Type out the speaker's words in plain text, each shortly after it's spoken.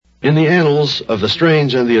In the annals of the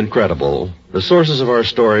strange and the incredible, the sources of our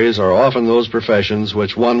stories are often those professions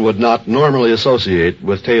which one would not normally associate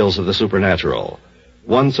with tales of the supernatural.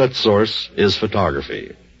 One such source is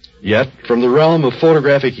photography. Yet, from the realm of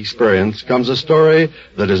photographic experience comes a story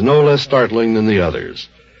that is no less startling than the others.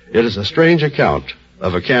 It is a strange account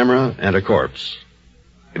of a camera and a corpse.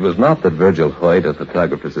 It was not that Virgil Hoyt, a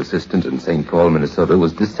photographer's assistant in St. Paul, Minnesota,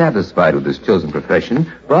 was dissatisfied with his chosen profession,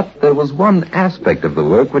 but there was one aspect of the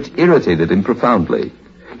work which irritated him profoundly.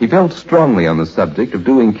 He felt strongly on the subject of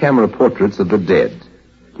doing camera portraits of the dead.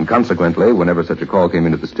 And consequently, whenever such a call came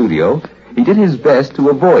into the studio, he did his best to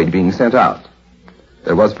avoid being sent out.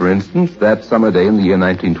 There was, for instance, that summer day in the year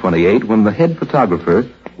 1928 when the head photographer,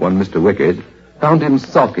 one Mr. Wickard, found him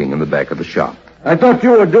sulking in the back of the shop. I thought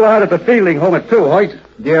you were due out at the fielding home at 2, Hoyt.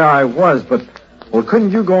 Yeah, I was, but... Well,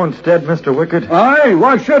 couldn't you go instead, Mr. Wickard? Aye,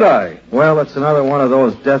 why should I? Well, it's another one of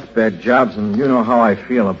those deathbed jobs, and you know how I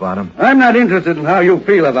feel about them. I'm not interested in how you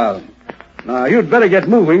feel about them. Now, you'd better get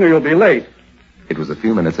moving or you'll be late. It was a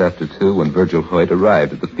few minutes after 2 when Virgil Hoyt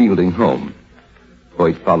arrived at the Fielding home.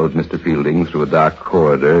 Hoyt followed Mr. Fielding through a dark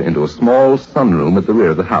corridor into a small sunroom at the rear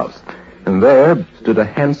of the house. And there stood a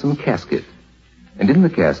handsome casket. And in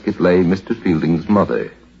the casket lay Mr. Fielding's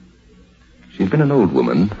mother. She had been an old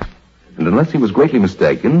woman, and unless he was greatly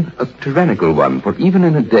mistaken, a tyrannical one, for even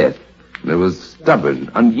in her death, there was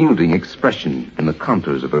stubborn, unyielding expression in the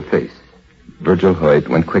contours of her face. Virgil Hoyt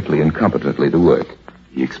went quickly and competently to work.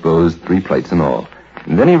 He exposed 3 plates in all.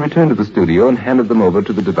 And then he returned to the studio and handed them over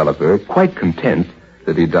to the developer, quite content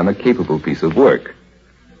that he'd done a capable piece of work.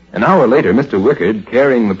 An hour later, Mr. Wickard,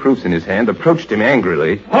 carrying the proofs in his hand, approached him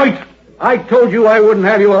angrily. Hoyt! I told you I wouldn't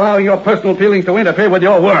have you allowing your personal feelings to interfere with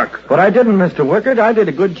your work. But I didn't, Mr. Wickard. I did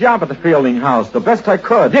a good job at the Fielding house, the best I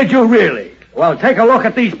could. Did you really? Well, take a look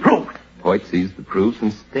at these proofs. Hoyt seized the proofs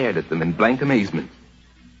and stared at them in blank amazement.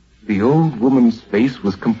 The old woman's face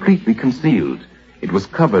was completely concealed. It was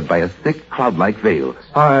covered by a thick, cloud-like veil.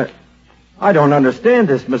 I don't understand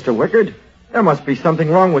this, Mr. Wickard. There must be something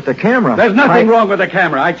wrong with the camera. There's nothing wrong with the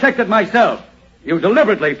camera. I checked it myself. You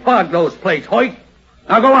deliberately fogged those plates, Hoyt.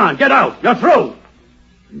 Now go on, get out. You're through.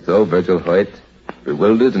 And so Virgil Hoyt,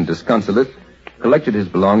 bewildered and disconsolate, collected his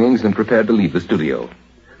belongings and prepared to leave the studio.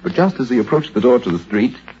 But just as he approached the door to the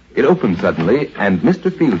street, it opened suddenly, and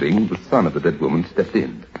Mr. Fielding, the son of the dead woman, stepped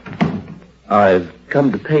in. I've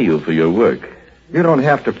come to pay you for your work. You don't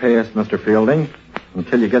have to pay us, Mr. Fielding,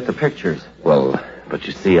 until you get the pictures. Well, but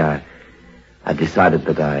you see, I decided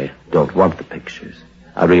that I don't want the pictures.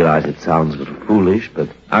 I realize it sounds a little foolish, but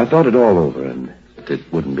I thought it all over, and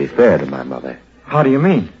it wouldn't be fair to my mother. How do you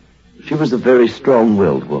mean? She was a very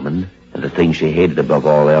strong-willed woman, and the thing she hated above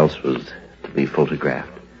all else was to be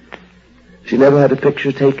photographed. She never had a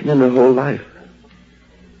picture taken in her whole life.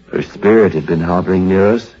 Her spirit had been hovering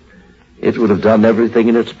near us. It would have done everything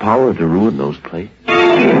in its power to ruin those plates.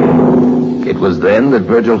 It was then that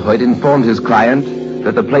Virgil Hoyt informed his client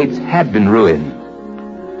that the plates had been ruined.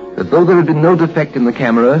 That though there had been no defect in the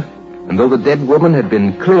camera, and though the dead woman had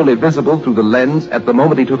been clearly visible through the lens at the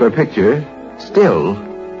moment he took her picture, still,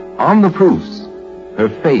 on the proofs, her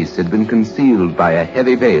face had been concealed by a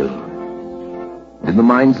heavy veil. In the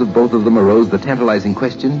minds of both of them arose the tantalizing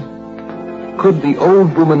question, could the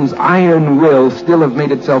old woman's iron will still have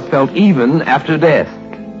made itself felt even after death?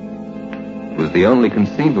 It was the only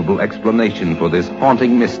conceivable explanation for this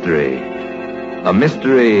haunting mystery. A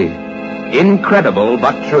mystery incredible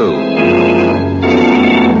but true.